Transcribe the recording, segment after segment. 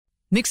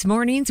Mixed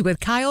Mornings with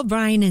Kyle,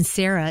 Brian, and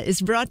Sarah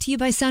is brought to you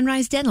by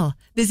Sunrise Dental.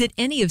 Visit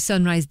any of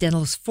Sunrise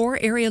Dental's 4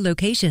 area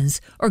locations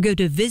or go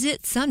to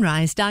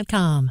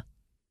visitsunrise.com.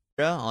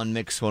 On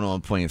Mix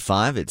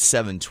 101.5, it's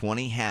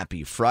 7:20.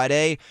 Happy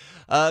Friday.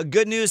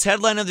 Good news,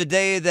 headline of the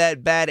day,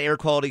 that bad air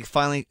quality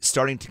finally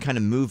starting to kind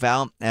of move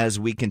out as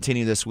we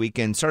continue this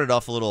weekend. Started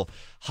off a little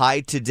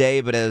high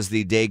today, but as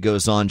the day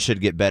goes on, should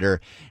get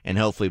better. And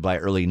hopefully by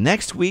early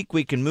next week,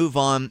 we can move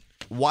on.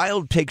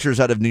 Wild pictures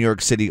out of New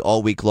York City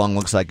all week long.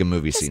 Looks like a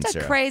movie scene,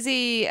 Sarah.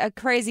 A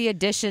crazy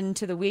addition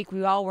to the week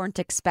we all weren't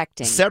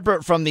expecting.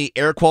 Separate from the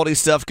air quality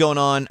stuff going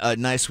on, a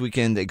nice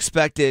weekend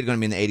expected. Going to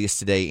be in the 80s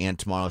today and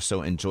tomorrow,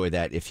 so enjoy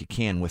that if you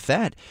can. With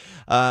that,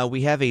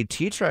 we have a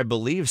teacher, I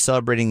believe,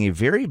 celebrating a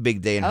very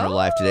big day in her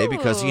life today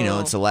because, you know,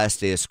 it's the last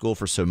day of school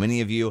for so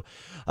many of you.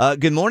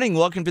 Good morning.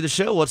 Welcome to the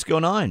show. What's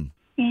going on?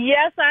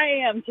 Yes,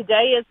 I am.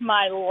 Today is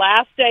my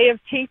last day of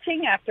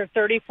teaching after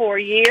 34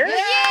 years.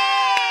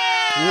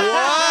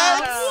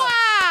 What?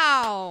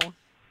 Wow.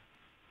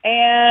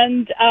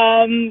 And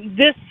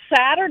this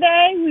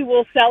Saturday, we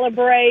will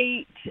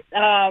celebrate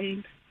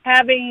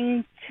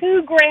having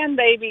 2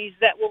 grandbabies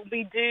that will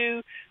be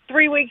due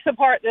 3 weeks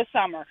apart this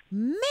summer.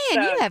 Man,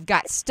 you have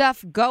got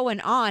stuff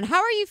going on.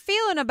 How are you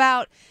feeling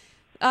about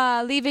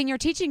leaving your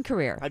teaching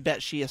career? I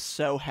bet she is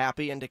so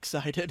happy and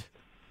excited.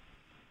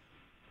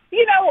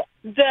 You know,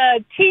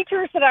 the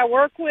teachers that I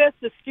work with,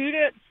 the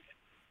students,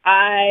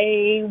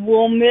 I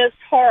will miss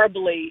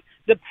horribly.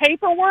 The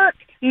paperwork,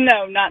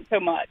 no, not so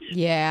much.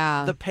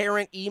 Yeah. The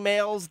parent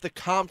emails, the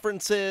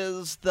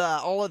conferences,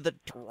 all of the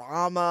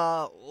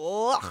drama.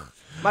 Ugh.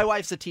 My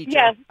wife's a teacher.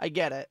 Yes. I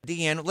get it.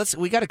 Deanne,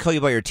 we got to call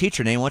you by your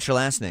teacher name. What's your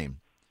last name?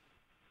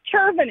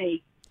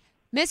 Chervany.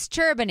 Miss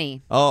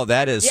Chervany. Oh,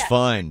 that is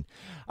fun.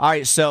 All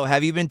right, so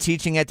have you been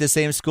teaching at the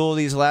same school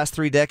these last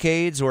 3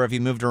 decades, or have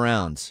you moved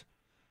around?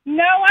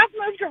 No, I've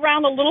moved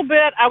around a little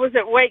bit. I was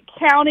at Wake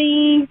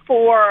County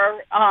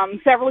for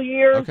several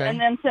years, Okay. and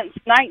then since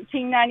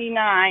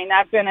 1999,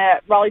 I've been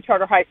at Raleigh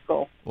Charter High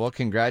School. Well,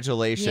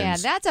 congratulations. Yeah,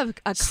 that's an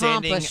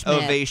Standing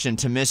accomplishment. ovation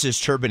to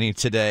Mrs. Chervany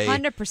today.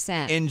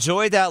 100%.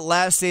 Enjoy that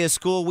last day of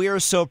school. We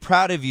are so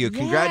proud of you.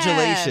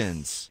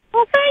 Congratulations.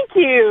 Well, thank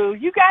you.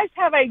 You guys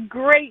have a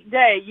great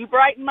day. You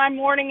brighten my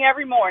morning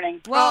every morning.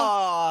 Well,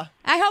 Aw.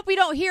 I hope you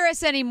don't hear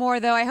us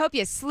anymore, though. I hope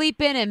you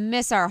sleep in and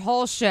miss our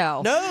whole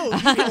show. No, you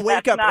can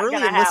wake up not early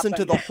gonna and listen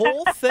happen. to the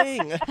whole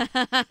thing.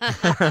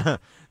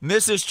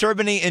 Mrs.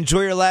 Chervany,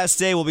 enjoy your last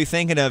day. We'll be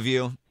thinking of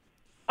you.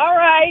 All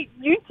right.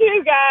 You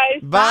too,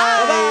 guys.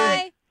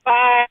 Bye.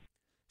 Bye.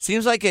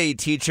 Seems like a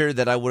teacher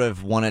that I would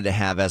have wanted to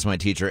have as my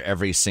teacher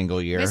every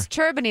single year. Miss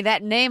Chervany,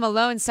 that name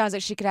alone sounds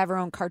like she could have her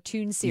own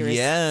cartoon series.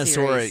 Yes,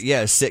 or a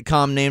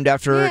sitcom named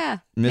after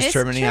Miss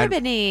Chervany.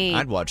 Chervany.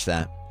 I'd watch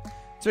that.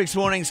 So Mixed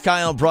Mornings,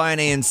 Kyle, Brian,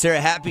 and Sarah.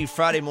 Happy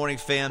Friday morning,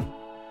 fam.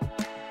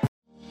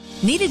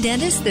 Need a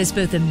dentist that's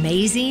both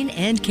amazing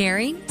and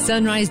caring?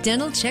 Sunrise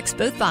Dental checks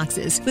both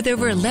boxes with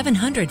over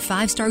 1,100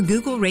 5-star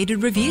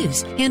Google-rated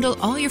reviews. Handle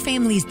all your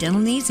family's dental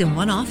needs in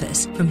one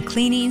office, from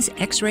cleanings,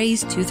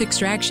 x-rays, tooth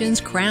extractions,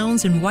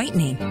 crowns, and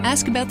whitening.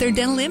 Ask about their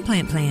dental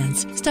implant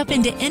plans. Stop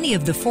into any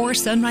of the 4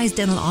 Sunrise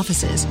Dental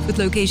offices with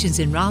locations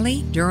in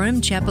Raleigh,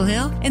 Durham, Chapel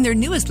Hill, and their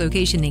newest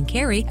location in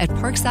Cary at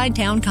Parkside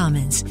Town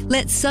Commons.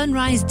 Let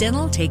Sunrise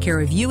Dental take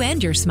care of you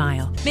and your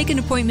smile. Make an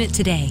appointment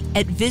today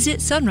at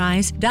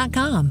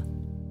visitsunrise.com.